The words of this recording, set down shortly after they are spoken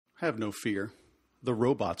Have no fear. The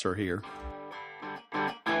robots are here.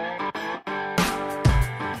 Hello,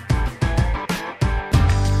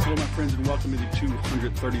 my friends, and welcome to the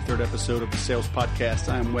 233rd episode of the Sales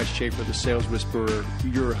Podcast. I am Wes Schaeffer, the Sales Whisperer,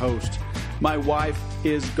 your host. My wife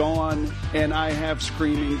is gone, and I have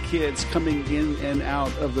screaming kids coming in and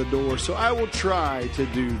out of the door, so I will try to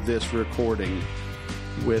do this recording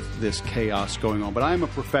with this chaos going on. But I am a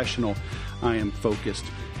professional. I am focused.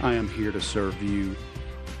 I am here to serve you.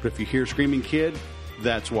 But if you hear screaming kid,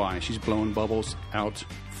 that's why. She's blowing bubbles out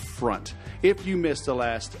front. If you missed the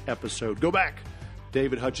last episode, go back.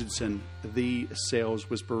 David Hutchinson,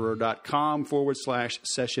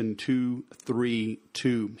 thesaleswhisperer.com/session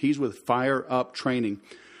 232. He's with Fire Up Training.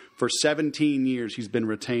 For 17 years, he's been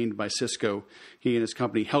retained by Cisco. He and his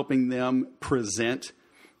company helping them present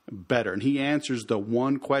better. And he answers the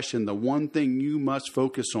one question, the one thing you must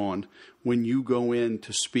focus on when you go in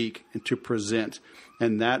to speak and to present.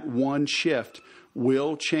 And that one shift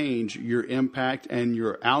will change your impact and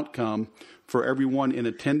your outcome for everyone in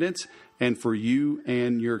attendance and for you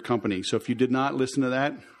and your company. So if you did not listen to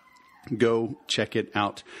that, go check it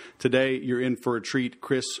out. Today, you're in for a treat.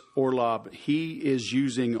 Chris Orlob, he is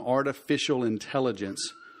using artificial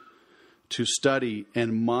intelligence to study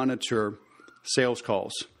and monitor sales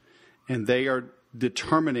calls. And they are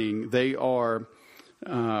determining, they are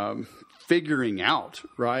figuring out,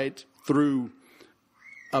 right, through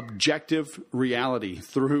objective reality,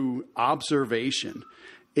 through observation,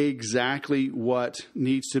 exactly what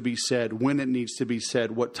needs to be said, when it needs to be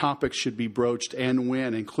said, what topics should be broached and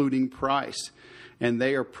when, including price. And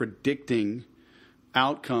they are predicting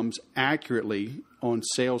outcomes accurately on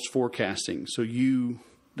sales forecasting. So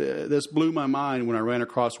this blew my mind when I ran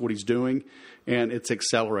across what he's doing, and it's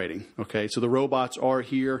accelerating. Okay, so the robots are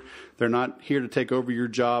here. They're not here to take over your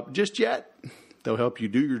job just yet. They'll help you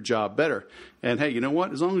do your job better. And hey, you know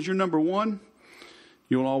what? As long as you're number one,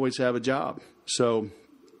 you'll always have a job. So,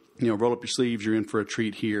 roll up your sleeves. You're in for a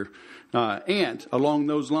treat here. And along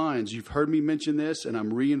those lines, you've heard me mention this, and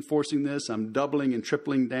I'm reinforcing this. I'm doubling and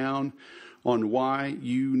tripling down on why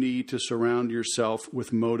you need to surround yourself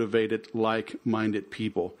with motivated, like-minded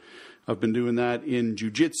people. I've been doing that in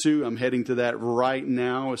jiu-jitsu. I'm heading to that right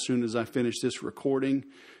now as soon as I finish this recording.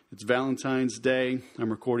 It's Valentine's Day. I'm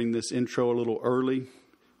recording this intro a little early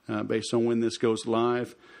based on when this goes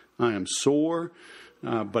live. I am sore,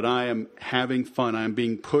 but I am having fun. I am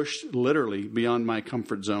being pushed literally beyond my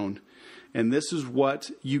comfort zone. And this is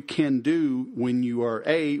what you can do when you are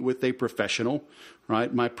with a professional,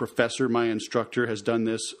 right? My professor, my instructor has done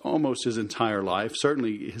this almost his entire life,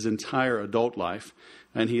 certainly his entire adult life.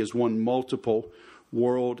 And he has won multiple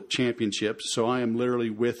world championships. So I am literally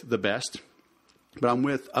with the best. But I'm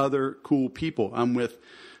with other cool people. I'm with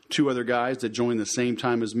two other guys that joined the same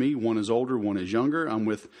time as me. One is older, one is younger. I'm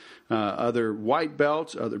with other white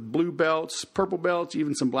belts, other blue belts, purple belts,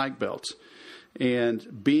 even some black belts.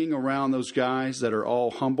 And being around those guys that are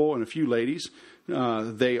all humble, and a few ladies,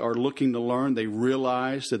 they are looking to learn. They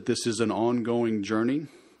realize that this is an ongoing journey,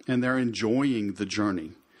 and they're enjoying the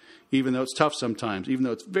journey, even though it's tough sometimes, even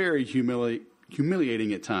though it's very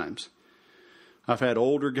humiliating at times. I've had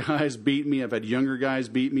older guys beat me. I've had younger guys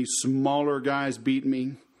beat me. Smaller guys beat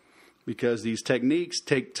me because these techniques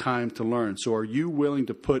take time to learn. So are you willing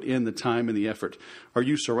to put in the time and the effort? Are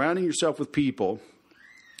you surrounding yourself with people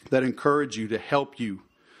that encourage you to help you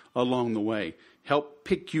along the way? Help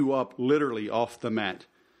pick you up literally off the mat.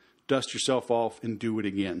 Dust yourself off and do it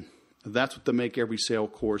again. That's what the Make Every Sale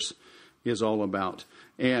course is all about.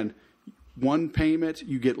 And one payment,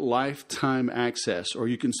 you get lifetime access, or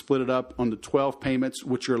you can split it up onto 12 payments,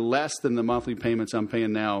 which are less than the monthly payments I'm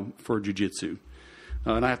paying now for jiu-jitsu.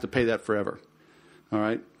 And I have to pay that forever. All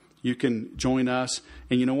right? You can join us.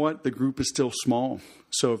 And you know what? The group is still small.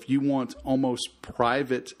 So if you want almost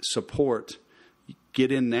private support,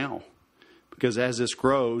 get in now. Because as this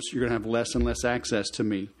grows, you're going to have less and less access to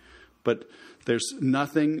me. But there's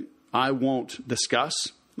nothing I won't discuss.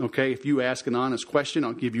 Okay, if you ask an honest question,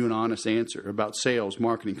 I'll give you an honest answer about sales,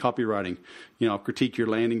 marketing, copywriting. I'll critique your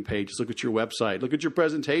landing pages, look at your website, look at your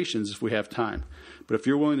presentations if we have time. But if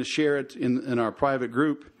you're willing to share it in our private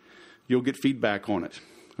group, you'll get feedback on it.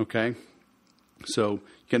 Okay, so you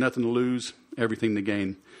got nothing to lose, everything to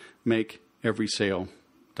gain.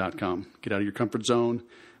 MakeEverySale.com. Get out of your comfort zone,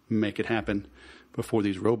 make it happen before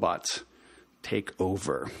these robots take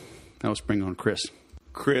over. Now let's bring on Chris.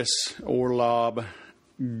 Chris Orlob.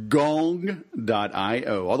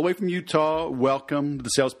 Gong.io. All the way from Utah, welcome to the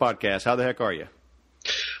Sales Podcast. How the heck are you?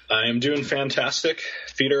 I am doing fantastic.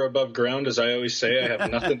 Feet are above ground, as I always say. I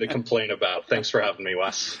have nothing to complain about. Thanks for having me,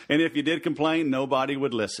 Wes. And if you did complain, nobody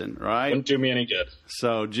would listen, right? Wouldn't do me any good.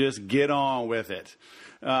 So just get on with it.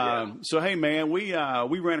 So, hey, man, we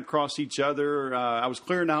ran across each other. I was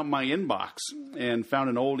clearing out my inbox and found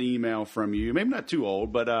an old email from you. Maybe not too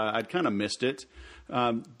old, but I'd kind of missed it.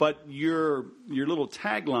 But your little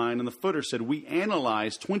tagline in the footer said, we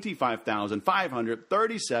analyzed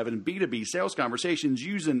 25,537 B2B sales conversations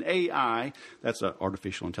using AI. That's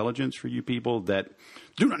artificial intelligence for you people that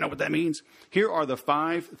do not know what that means. Here are the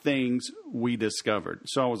 5 things we discovered.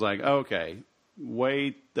 So I was like, okay,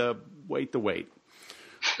 wait.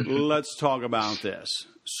 Let's talk about this.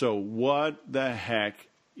 So what the heck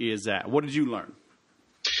is that? What did you learn?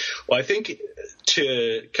 Well, I think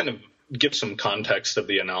to kind of give some context of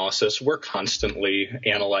the analysis, we're constantly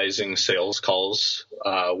analyzing sales calls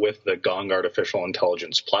with the Gong artificial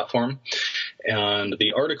intelligence platform. And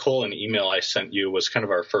the article and email I sent you was kind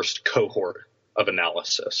of our first cohort of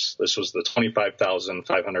analysis. This was the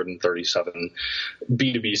 25,537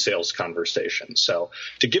 B2B sales conversations. So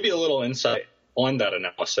to give you a little insight on that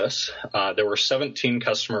analysis, there were 17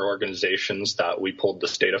 customer organizations that we pulled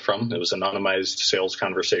this data from. It was anonymized sales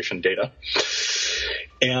conversation data.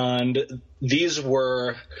 And these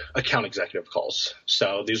were account executive calls.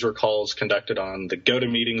 So these were calls conducted on the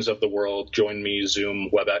GoToMeetings of the world, JoinMe,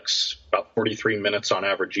 Zoom, WebEx, about 43 minutes on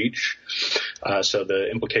average each. So the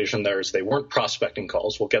implication there is they weren't prospecting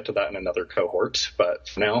calls. We'll get to that in another cohort, but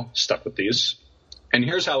for now, stuck with these. And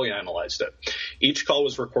here's how we analyzed it. Each call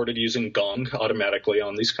was recorded using Gong automatically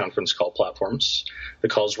on these conference call platforms. The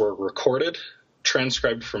calls were recorded,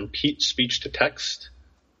 transcribed from speech to text,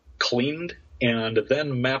 cleaned, and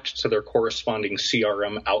then mapped to their corresponding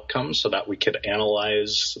CRM outcomes so that we could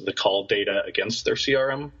analyze the call data against their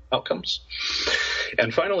CRM outcomes.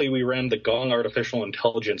 And finally, we ran the Gong artificial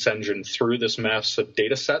intelligence engine through this massive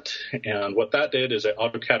data set. And what that did is it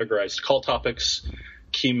auto-categorized call topics,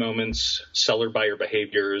 key moments, seller-buyer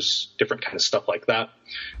behaviors, different kind of stuff like that,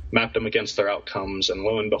 mapped them against their outcomes, and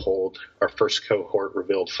lo and behold, our first cohort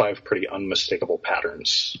revealed 5 pretty unmistakable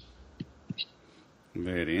patterns.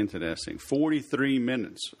 Very interesting. 43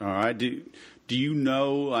 minutes. All right. Do you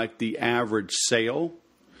know, like, the average sale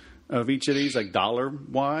of each of these, like,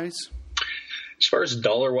 dollar-wise? As far as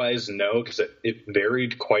dollar-wise, no, because it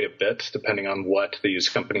varied quite a bit depending on what these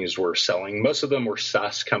companies were selling. Most of them were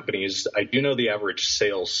SaaS companies. I do know the average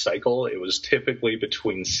sales cycle. It was typically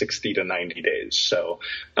between 60 to 90 days. So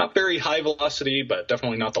not very high velocity, but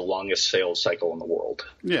definitely not the longest sales cycle in the world.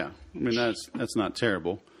 Yeah. I mean, that's not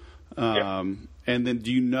terrible. And then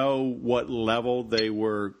do you know what level they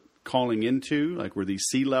were calling into? Like, were these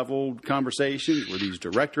C-level conversations? Were these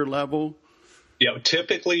director level? Yeah,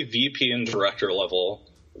 typically VP and director level.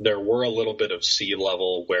 There were a little bit of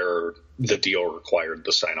C-level where the deal required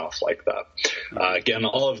the sign-off like that. Again,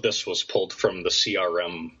 all of this was pulled from the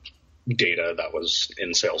CRM data that was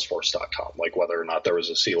in Salesforce.com, like whether or not there was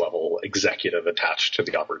a C-level executive attached to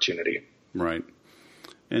the opportunity. Right.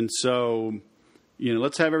 And so,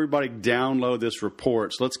 let's have everybody download this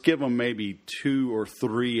report. So let's give them maybe 2 or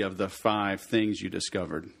 3 of the 5 things you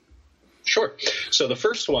discovered. Sure. So the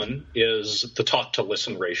first one is the talk to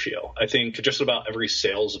listen ratio. I think just about every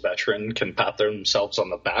sales veteran can pat themselves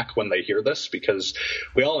on the back when they hear this, because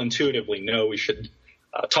we all intuitively know we should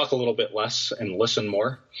talk a little bit less and listen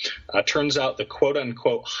more. Turns out the quote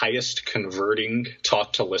unquote highest converting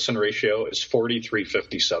talk to listen ratio is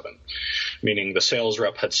 43:57, meaning the sales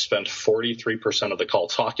rep had spent 43% of the call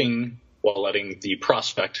talking while letting the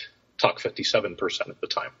prospect talk 57% of the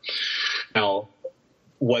time. Now,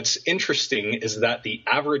 what's interesting is that the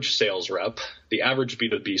average sales rep, the average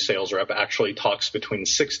B2B sales rep, actually talks between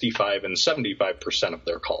 65 and 75% of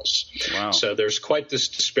their calls. Wow. So there's quite this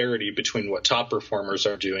disparity between what top performers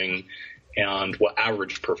are doing and what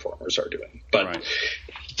average performers are doing. But right.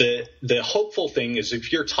 The hopeful thing is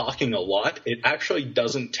if you're talking a lot, it actually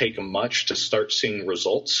doesn't take much to start seeing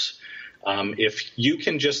results. If you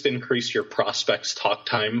can just increase your prospect's talk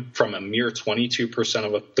time from a mere 22%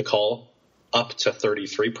 of the call up to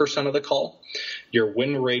 33% of the call, your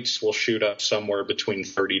win rates will shoot up somewhere between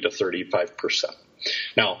 30 to 35%.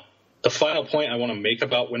 Now, the final point I want to make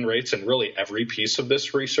about win rates, and really every piece of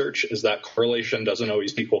this research, is that correlation doesn't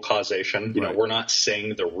always equal causation. Right. We're not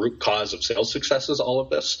saying the root cause of sales success is all of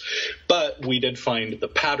this, but we did find the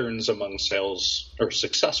patterns among sales or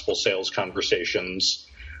successful sales conversations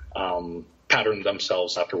pattern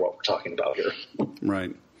themselves after what we're talking about here.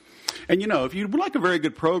 Right. And, if you'd like a very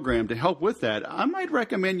good program to help with that, I might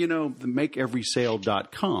recommend, the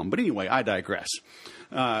makeeverysale.com. But anyway, I digress.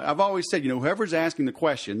 I've always said, whoever's asking the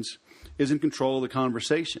questions is in control of the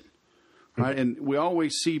conversation. right? And we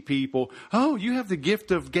always see people, oh, you have the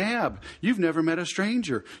gift of gab. You've never met a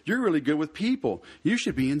stranger. You're really good with people. You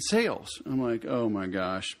should be in sales. I'm like, oh, my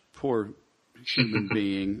gosh, poor human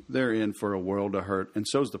being. They're in for a world of hurt. And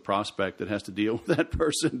so's the prospect that has to deal with that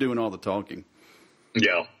person doing all the talking.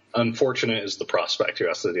 Yeah. Unfortunate is the prospect who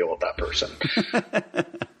has to deal with that person.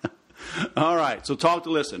 All right. So talk to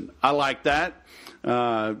listen. I like that.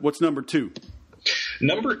 What's number 2?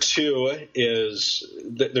 Number 2 is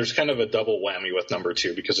there's kind of a double whammy with number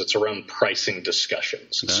 2 because it's around pricing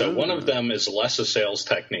discussions. So one of them is less a sales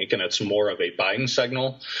technique and it's more of a buying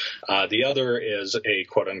signal. The other is a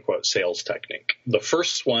quote unquote sales technique. The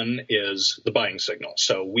first one is the buying signal.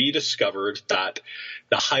 So we discovered that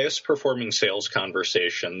the highest performing sales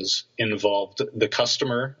conversations involved the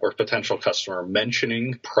customer or potential customer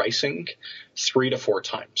mentioning pricing 3 to 4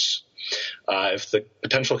 times. If the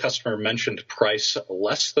potential customer mentioned price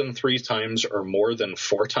less than 3 times or more than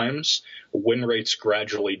 4 times, win rates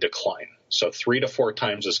gradually decline. So 3 to 4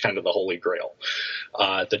 times is kind of the holy grail.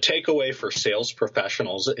 The takeaway for sales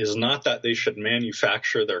professionals is not that they should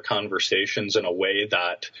manufacture their conversations in a way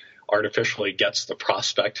that artificially gets the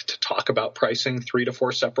prospect to talk about pricing 3 to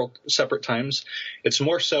 4 separate times. It's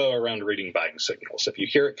more so around reading buying signals. If you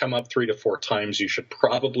hear it come up 3 to 4 times, you should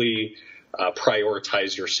probably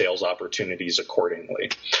prioritize your sales opportunities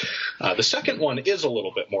accordingly. The second one is a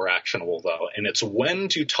little bit more actionable, though, and it's when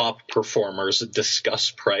do top performers discuss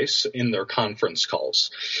price in their conference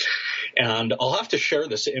calls. And I'll have to share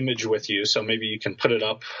this image with you, so maybe you can put it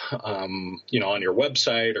up, on your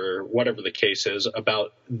website or whatever the case is,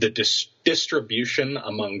 about the distribution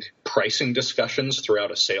among pricing discussions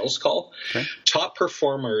throughout a sales call. Okay. Top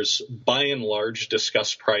performers, by and large,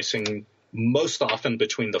 discuss pricing most often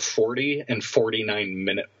between the 40 and 49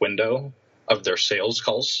 minute window of their sales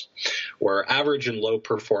calls, where average and low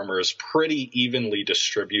performers pretty evenly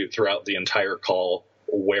distribute throughout the entire call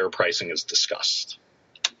where pricing is discussed.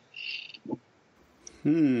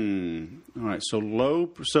 All right. So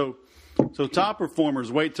top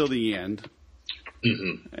performers wait till the end.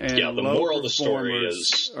 Mm-hmm. And yeah, the moral of the story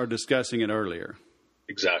are discussing it earlier.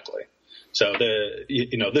 Exactly. So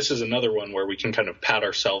this is another one where we can kind of pat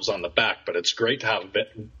ourselves on the back, but it's great to have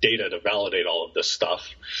data to validate all of this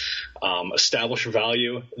stuff. Establish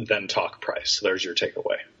value, then talk price. There's your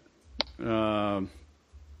takeaway.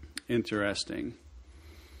 Interesting.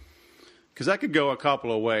 Because that could go a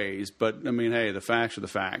couple of ways, but I mean, hey, the facts are the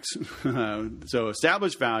facts. So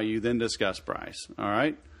establish value, then discuss price. All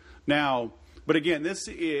right. Now, but again, this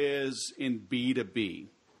is in B2B,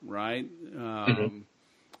 right?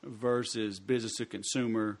 Versus business to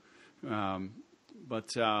consumer.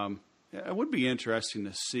 But it would be interesting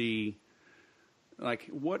to see, like,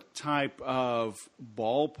 what type of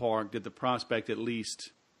ballpark did the prospect at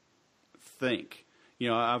least think?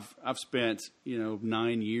 I've spent,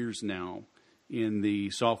 9 years now in the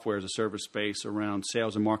software as a service space around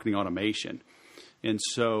sales and marketing automation. And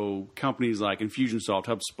so companies like Infusionsoft,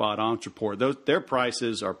 HubSpot, Ontraport, their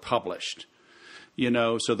prices are published.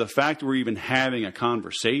 So the fact we're even having a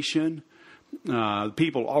conversation,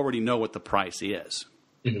 people already know what the price is.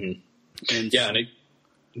 Mm-hmm.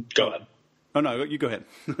 Go ahead. Oh, no, you go ahead.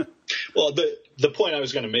 Well, the point I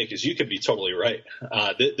was going to make is you could be totally right.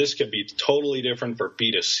 This could be totally different for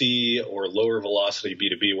B2C or lower velocity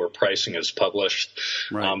B2B where pricing is published.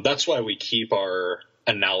 Right. That's why we keep our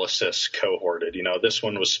analysis cohorted. This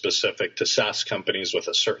one was specific to SaaS companies with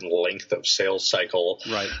a certain length of sales cycle.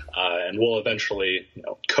 Right. And we'll eventually,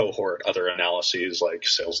 cohort other analyses like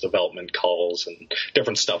sales development calls and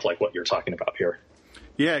different stuff like what you're talking about here.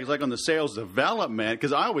 Yeah, it's like on the sales development,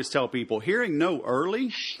 because I always tell people hearing no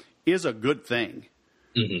early is a good thing,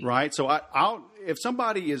 right? So if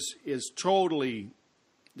somebody is totally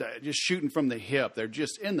just shooting from the hip, they're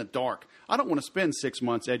just in the dark, I don't want to spend 6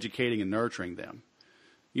 months educating and nurturing them.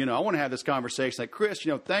 I want to have this conversation like, Chris,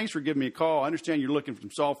 thanks for giving me a call. I understand you're looking for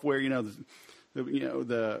some software.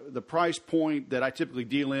 The price point that I typically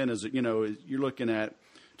deal in is, you're looking at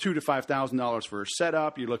 $2,000 to $5,000 for a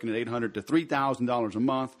setup. You're looking at $800 to $3,000 a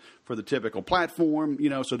month for the typical platform.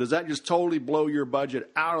 So does that just totally blow your budget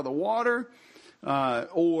out of the water?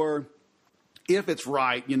 Or if it's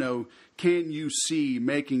right, can you see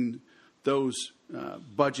making those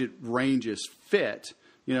budget ranges fit?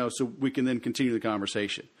 So we can then continue the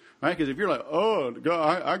conversation, right? Because if you're like, oh,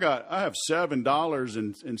 God, I have $7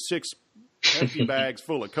 and 6 empty bags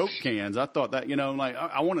full of Coke cans. I thought that,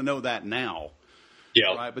 I want to know that now.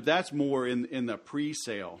 Yeah. Right. But that's more in the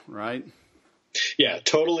pre-sale, right? Yeah.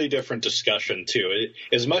 Totally different discussion too.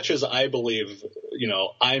 As much as I believe,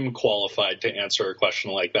 I'm qualified to answer a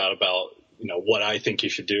question like that about what I think you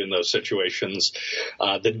should do in those situations.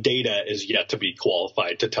 The data is yet to be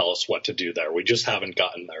qualified to tell us what to do there. We just haven't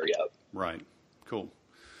gotten there yet. Right. Cool.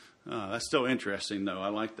 That's still interesting, though. I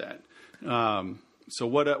like that. So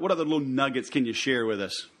what other little nuggets can you share with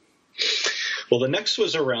us? Well, the next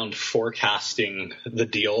was around forecasting the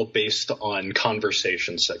deal based on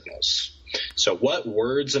conversation signals. So what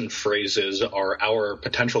words and phrases are our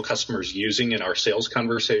potential customers using in our sales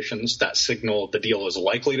conversations that signal the deal is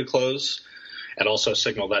likely to close and also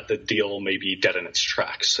signal that the deal may be dead in its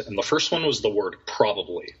tracks? And the first one was the word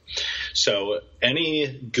probably. So any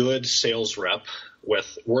good sales rep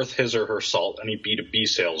worth his or her salt, any B2B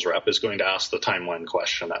sales rep is going to ask the timeline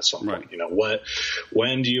question at some point.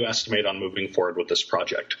 When do you estimate on moving forward with this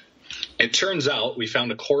project? It turns out we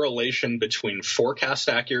found a correlation between forecast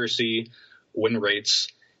accuracy, win rates,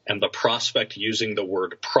 and the prospect using the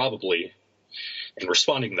word probably in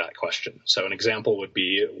responding to that question. So an example would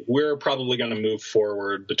be, we're probably going to move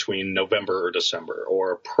forward between November or December,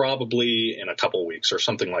 or probably in a couple weeks, or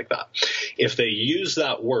something like that. If they use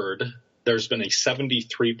that word, there's been a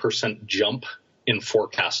 73% jump in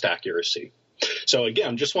forecast accuracy. So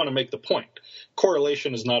again, just want to make the point.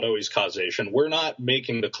 Correlation is not always causation. We're not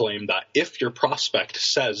making the claim that if your prospect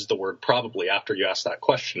says the word probably after you ask that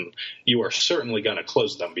question, you are certainly going to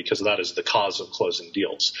close them, because that is the cause of closing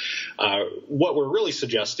deals. What we're really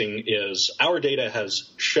suggesting is our data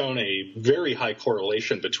has shown a very high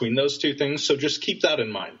correlation between those two things, so just keep that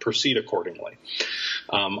in mind. Proceed accordingly.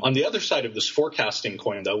 On the other side of this forecasting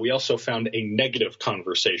coin, though, we also found a negative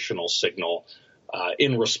conversational signal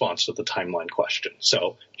in response to the timeline question.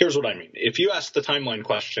 So here's what I mean. If you ask the timeline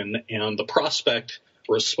question and the prospect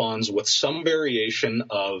responds with some variation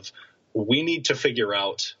of, we need to figure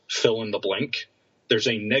out fill in the blank, there's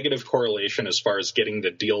a negative correlation as far as getting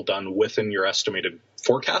the deal done within your estimated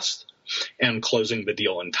forecast and closing the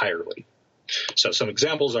deal entirely. So some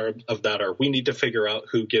examples of that are, we need to figure out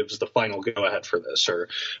who gives the final go-ahead for this, or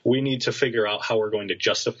we need to figure out how we're going to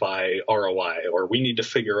justify ROI, or we need to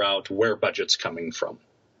figure out where budget's coming from.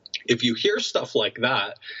 If you hear stuff like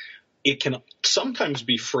that, it can sometimes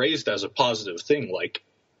be phrased as a positive thing, like,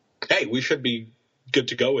 hey, we should be good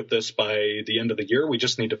to go with this by the end of the year. We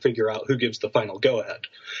just need to figure out who gives the final go-ahead.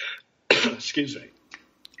 Excuse me.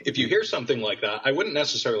 If you hear something like that, I wouldn't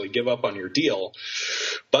necessarily give up on your deal,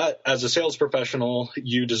 but as a sales professional,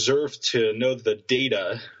 you deserve to know the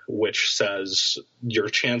data which says your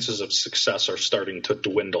chances of success are starting to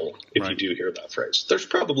dwindle if you do hear that phrase. There's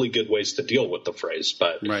probably good ways to deal with the phrase,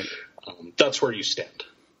 but that's where you stand.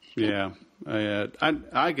 Yeah,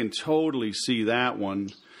 I can totally see that one.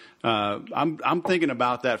 I'm thinking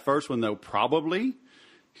about that first one, though, probably,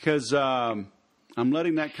 because I'm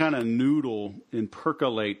letting that kind of noodle and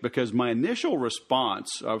percolate, because my initial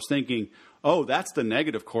response, I was thinking, oh, that's the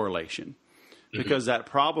negative correlation, because that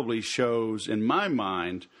probably shows, in my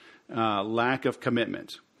mind, lack of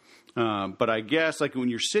commitment. But I guess like when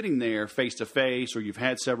you're sitting there face to face, or you've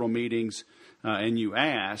had several meetings and you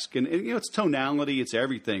ask, and it's tonality, it's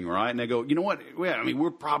everything, right? And they go, you know what? Well, I mean,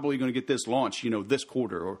 we're probably going to get this launched, this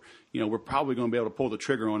quarter, or, we're probably going to be able to pull the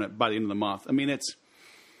trigger on it by the end of the month. I mean,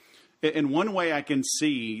 in one way, I can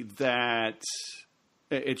see that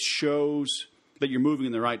it shows that you're moving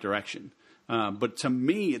in the right direction. But to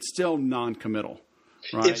me, it's still non-committal.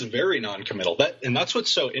 Right? It's very non-committal. And that's what's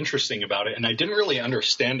so interesting about it. And I didn't really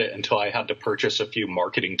understand it until I had to purchase a few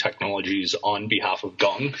marketing technologies on behalf of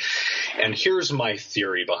Gong. And here's my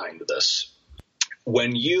theory behind this.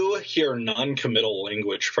 When you hear non-committal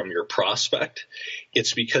language from your prospect,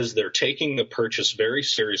 it's because they're taking the purchase very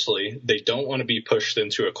seriously. They don't want to be pushed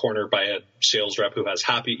into a corner by a sales rep who has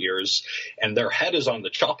happy ears, and their head is on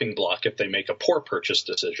the chopping block if they make a poor purchase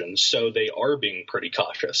decision. So they are being pretty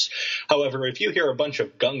cautious. However, if you hear a bunch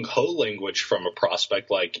of gung-ho language from a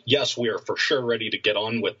prospect like, yes, we are for sure ready to get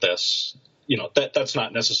on with this, that's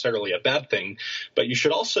not necessarily a bad thing. But you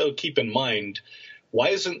should also keep in mind, why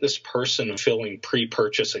isn't this person feeling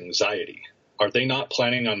pre-purchase anxiety? Are they not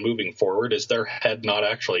planning on moving forward? Is their head not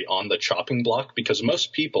actually on the chopping block? Because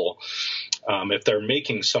most people, if they're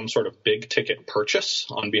making some sort of big ticket purchase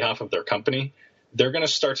on behalf of their company, they're going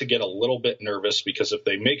to start to get a little bit nervous, because if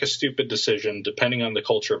they make a stupid decision, depending on the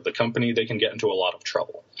culture of the company, they can get into a lot of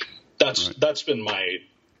trouble. That's been my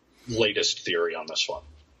latest theory on this one.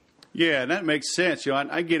 Yeah, that makes sense.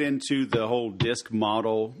 I get into the whole DISC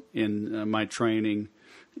model in my training.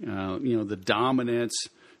 The dominance,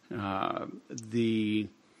 the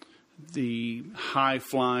high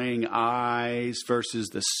flying I's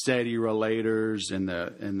versus the steady relators, and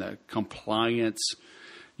the compliance.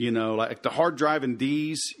 Like the hard driving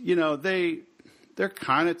D's. They're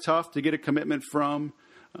kind of tough to get a commitment from.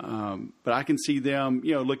 But I can see them,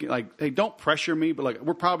 looking like, hey, don't pressure me, but like,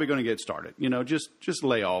 we're probably going to get started. Just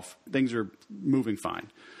lay off. Things are moving fine.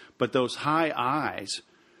 But those high I's,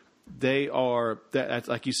 they are, that's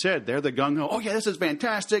like you said, they're the gung ho. Oh yeah, this is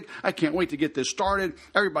fantastic. I can't wait to get this started.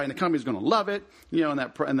 Everybody in the company is going to love it.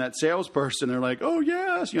 And that salesperson, they're like, oh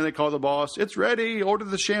yes. They call the boss. It's ready. Order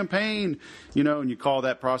the champagne. And you call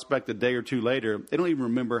that prospect a day or two later. They don't even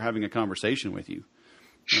remember having a conversation with you.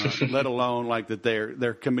 Let alone like that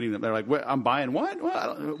they're committing them. They're like, I'm buying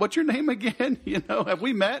what? What's your name again? Have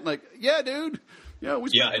we met? Like, yeah, dude. We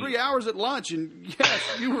spent 3 hours at lunch, and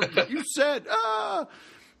yes, you said,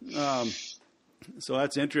 so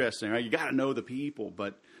that's interesting, right? You got to know the people,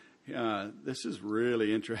 but this is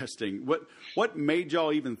really interesting. What made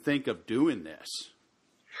y'all even think of doing this?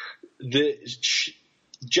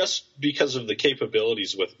 Just because of the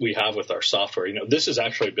capabilities we have with our software. This has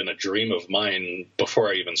actually been a dream of mine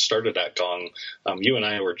before I even started at Gong. You and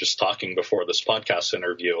I were just talking before this podcast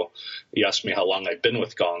interview. You asked me how long I've been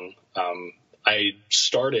with Gong. I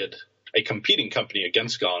started a competing company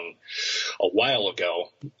against Gong a while ago,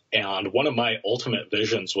 and one of my ultimate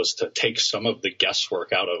visions was to take some of the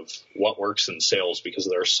guesswork out of what works in sales, because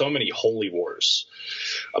there are so many holy wars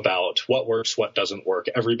about what works, what doesn't work.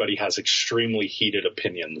 Everybody has extremely heated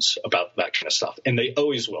opinions about that kind of stuff, and they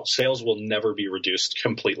always will. Sales will never be reduced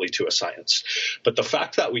completely to a science. But the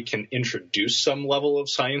fact that we can introduce some level of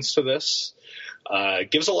science to this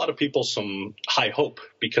gives a lot of people some high hope,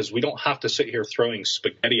 because we don't have to sit here throwing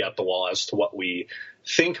spaghetti at the wall as to what we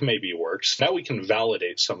think maybe works. Now we can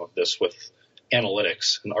validate some of this with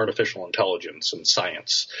analytics and artificial intelligence and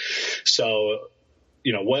science. So,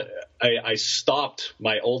 I stopped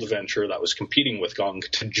my old venture that was competing with Gong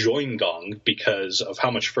to join Gong because of how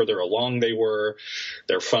much further along they were,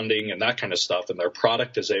 their funding and that kind of stuff. And their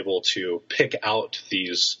product is able to pick out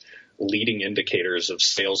these leading indicators of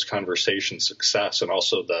sales conversation success and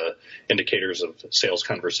also the indicators of sales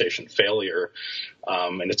conversation failure.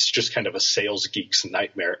 And it's just kind of a sales geek's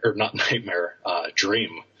nightmare, or not nightmare,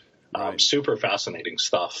 dream. Right. Super fascinating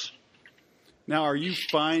stuff. Now, are you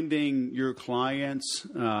finding your clients,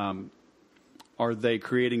 are they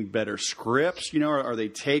creating better scripts? Are they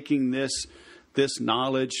taking this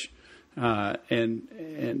knowledge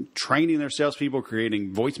and training their salespeople,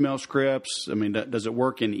 creating voicemail scripts? I mean, does it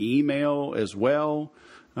work in email as well?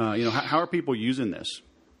 How are people using this?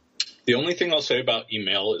 The only thing I'll say about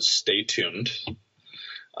email is stay tuned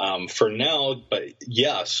for now. But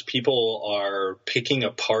yes, people are picking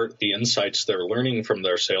apart the insights they're learning from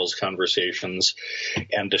their sales conversations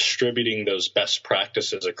and distributing those best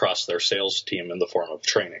practices across their sales team in the form of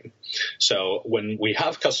training. So when we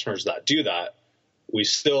have customers that do that, we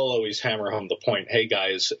still always hammer home the point, hey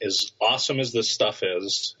guys, as awesome as this stuff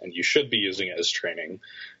is, and you should be using it as training,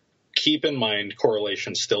 keep in mind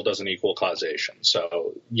correlation still doesn't equal causation.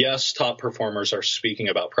 So yes, top performers are speaking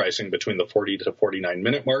about pricing between the 40 to 49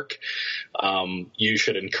 minute mark. You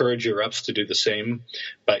should encourage your reps to do the same,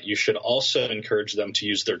 but you should also encourage them to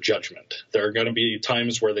use their judgment. There are going to be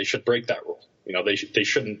times where they should break that rule. They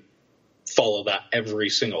shouldn't follow that every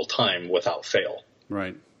single time without fail.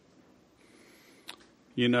 Right.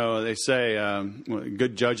 They say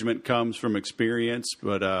good judgment comes from experience,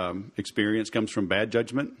 but experience comes from bad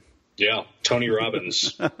judgment. Yeah, Tony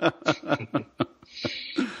Robbins.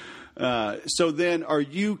 So then are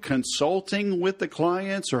you consulting with the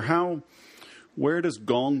clients, or where does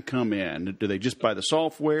Gong come in? Do they just buy the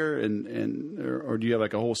software or do you have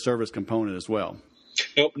like a whole service component as well?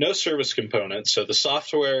 Nope, no service component. So the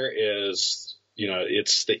software is,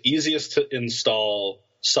 it's the easiest to install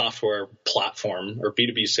software platform or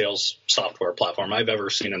B2B sales software platform I've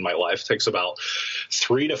ever seen in my life. It takes about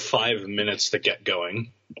 3 to 5 minutes to get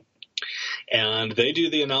going. And they do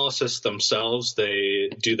the analysis themselves. They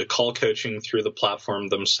do the call coaching through the platform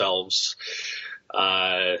themselves.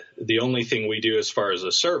 The only thing we do as far as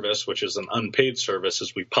a service, which is an unpaid service,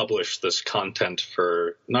 is we publish this content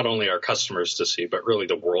for not only our customers to see, but really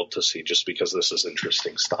the world to see, just because this is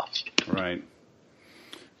interesting stuff. Right.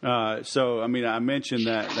 So, I mean, I mentioned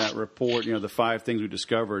that report, the 5 things we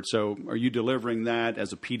discovered. So are you delivering that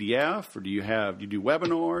as a PDF, or do you do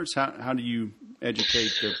webinars? How do you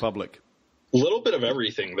educate the public? A little bit of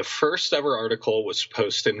everything. The first ever article was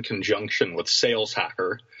posted in conjunction with Sales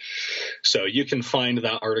Hacker. So you can find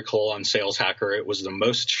that article on Sales Hacker. It was the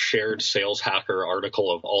most shared Sales Hacker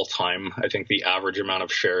article of all time. I think the average amount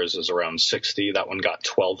of shares is around 60. That one got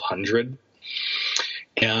 1,200.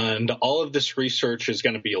 And all of this research is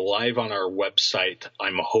going to be live on our website,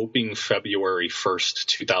 I'm hoping February 1st,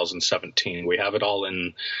 2017. We have it all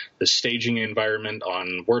in the staging environment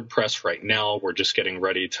on WordPress right now. We're just getting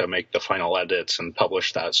ready to make the final edits and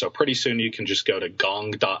publish that. So pretty soon you can just go to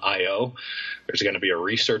gong.io. There's going to be a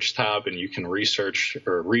research tab, and you can research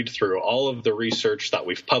or read through all of the research that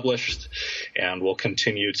we've published. And we'll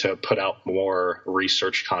continue to put out more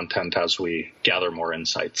research content as we gather more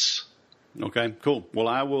insights. Okay, cool. Well,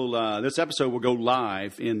 I will. This episode will go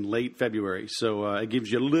live in late February, so it gives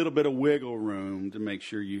you a little bit of wiggle room to make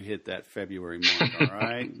sure you hit that February mark. All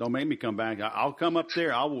right, don't make me come back. I'll come up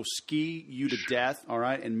there. I will ski you to death. All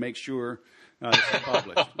right, and make sure this is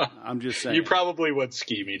published. I'm just saying. You probably would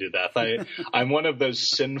ski me to death. I'm one of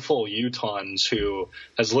those sinful Utahns who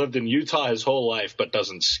has lived in Utah his whole life but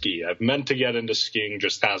doesn't ski. I've meant to get into skiing,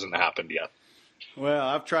 just hasn't happened yet. Well,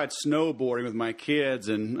 I've tried snowboarding with my kids,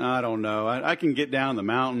 and I don't know. I can get down the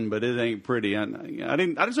mountain, but it ain't pretty. I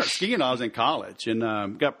didn't start skiing when I was in college,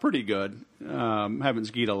 and got pretty good. Haven't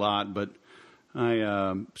skied a lot, but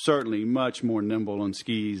I certainly much more nimble on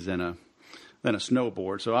skis than a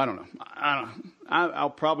snowboard. So I don't know. I'll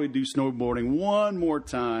probably do snowboarding one more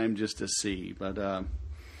time just to see. But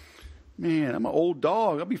man, I'm an old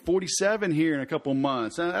dog. I'll be 47 here in a couple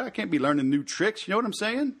months. I can't be learning new tricks. You know what I'm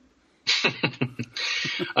saying?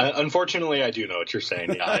 Unfortunately, I do know what you're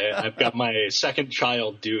saying. Yeah, I've got my second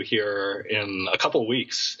child due here in a couple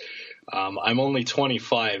weeks. I'm only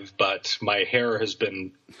 25, but my hair has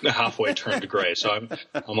been halfway turned gray, so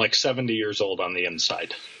I'm like 70 years old on the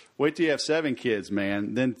inside. Wait till you have 7 kids,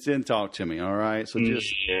 man. Then talk to me. All right. So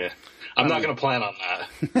just I'm not going to plan on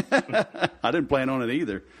that. I didn't plan on it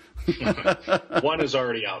either. One is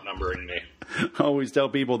already outnumbering me. I always tell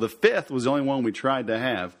people the 5th was the only one we tried to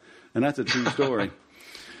have. And that's a true story.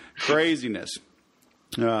 Craziness.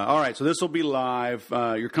 All right, so this will be live.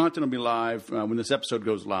 Your content will be live when this episode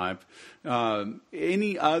goes live.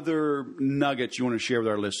 Any other nuggets you want to share with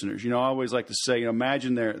our listeners? You know, I always like to say,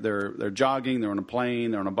 imagine they're jogging, they're on a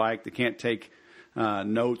plane, they're on a bike, they can't take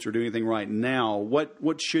notes or do anything right now.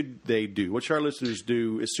 What should they do? What should our listeners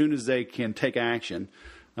do as soon as they can take action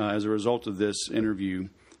as a result of this interview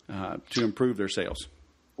to improve their sales?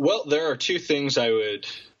 Well, there are 2 things I would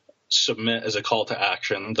submit as a call to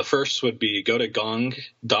action. The first would be go to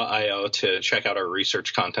gong.io to check out our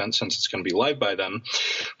research content, since it's going to be live by then.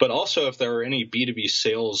 But also, if there are any B2B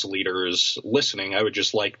sales leaders listening, I would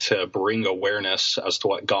just like to bring awareness as to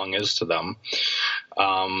what Gong is to them.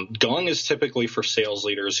 Gong is typically for sales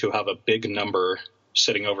leaders who have a big number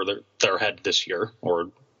sitting over their head this year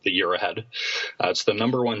or the year ahead. It's the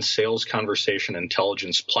number 1 sales conversation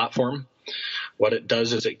intelligence platform. What it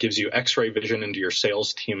does is it gives you X-ray vision into your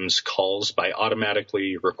sales team's calls by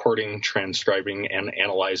automatically recording, transcribing, and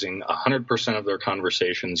analyzing 100% of their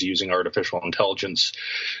conversations using artificial intelligence,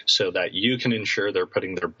 so that you can ensure they're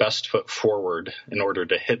putting their best foot forward in order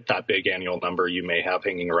to hit that big annual number you may have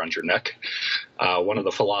hanging around your neck. One of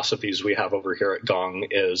the philosophies we have over here at Gong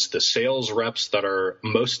is the sales reps that are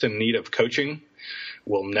most in need of coaching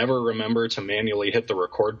will never remember to manually hit the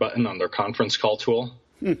record button on their conference call tool.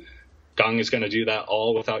 Gong is going to do that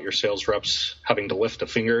all without your sales reps having to lift a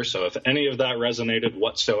finger. So if any of that resonated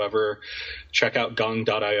whatsoever, check out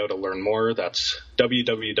gong.io to learn more. That's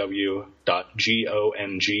www.gong.io.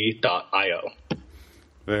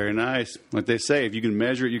 Very nice. Like they say, if you can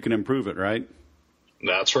measure it, you can improve it, right?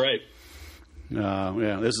 That's right.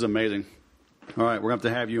 Yeah, this is amazing. All right, we're going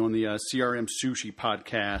to have you on the CRM Sushi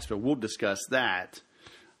podcast, but we'll discuss that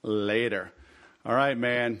later. All right,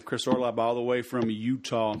 man. Chris Orlob, all the way from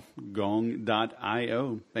Utah,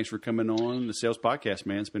 gong.io. Thanks for coming on the Sales Podcast,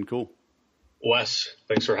 man. It's been cool. Wes,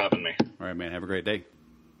 thanks for having me. All right, man. Have a great day.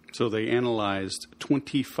 So they analyzed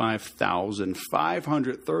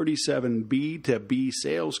 25,537 B2B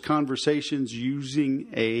sales conversations using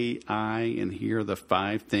AI, and here are the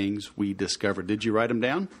 5 things we discovered. Did you write them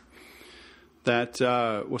down? That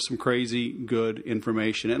was some crazy good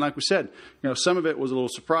information. And like we said, you know, some of it was a little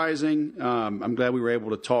surprising. I'm glad we were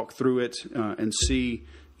able to talk through it and see,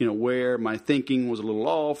 you know, where my thinking was a little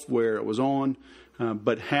off, where it was on.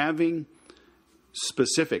 But having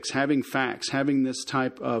specifics, having facts, having this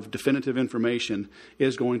type of definitive information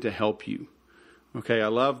is going to help you. Okay, I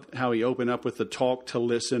love how he opened up with the talk to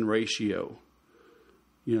listen ratio.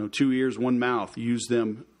 You know, 2 ears, 1 mouth, use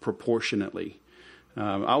them proportionately.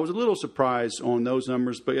 I was a little surprised on those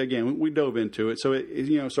numbers, but again, we dove into it, so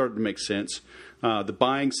it started to make sense. The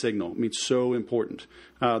buying signal, I mean, so important.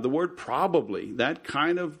 The word probably, that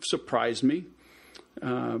kind of surprised me.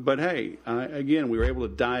 But hey, again, we were able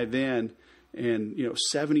to dive in, and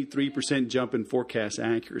 73% jump in forecast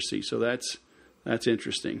accuracy. So that's That's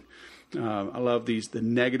interesting. I love the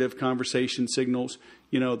negative conversation signals.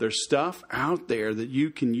 There's stuff out there that you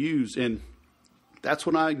can use, and that's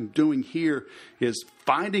what I'm doing here is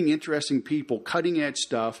finding interesting people, cutting edge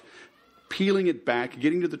stuff, peeling it back,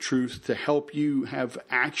 getting to the truth to help you have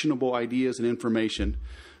actionable ideas and information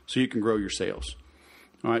so you can grow your sales.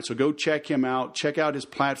 All right, so go check him out. Check out his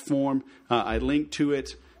platform. I linked to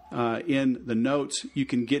it in the notes. You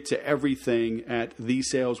can get to everything at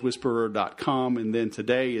thesaleswhisperer.com. And then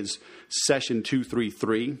today is session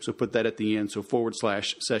 233. So put that at the end. So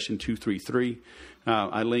 /session 233.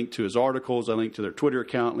 I linked to his articles. I linked to their Twitter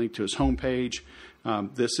account, linked to his homepage.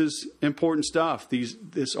 This is important stuff.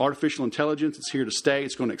 This artificial intelligence, it's here to stay.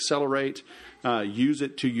 It's going to accelerate. Use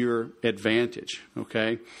it to your advantage,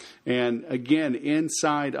 okay? And again,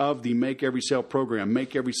 inside of the Make Every Sale program,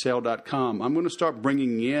 makeeverysale.com, I'm going to start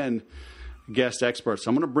bringing in guest experts.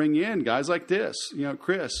 I'm going to bring in guys like this,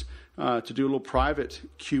 Chris, to do a little private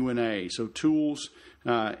Q&A. So tools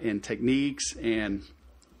and techniques and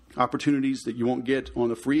opportunities that you won't get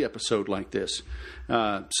on a free episode like this.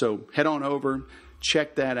 So head on over.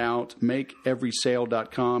 Check that out,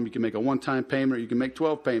 makeeverysale.com. You can make a one-time payment or you can make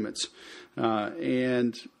 12 payments.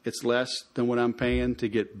 And it's less than what I'm paying to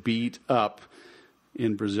get beat up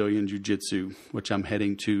in Brazilian Jiu-Jitsu, which I'm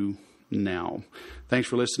heading to now. Thanks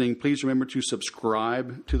for listening. Please remember to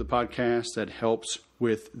subscribe to the podcast. That helps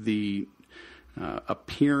with the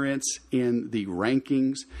appearance in the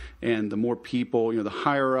rankings, and the more people, the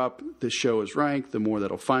higher up this show is ranked, the more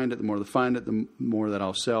that'll find it, the more they'll find it, the more that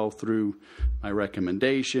I'll sell through my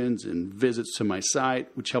recommendations and visits to my site,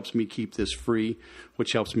 which helps me keep this free,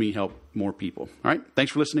 which helps me help more people. All right.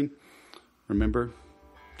 Thanks for listening. Remember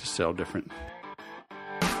to sell different.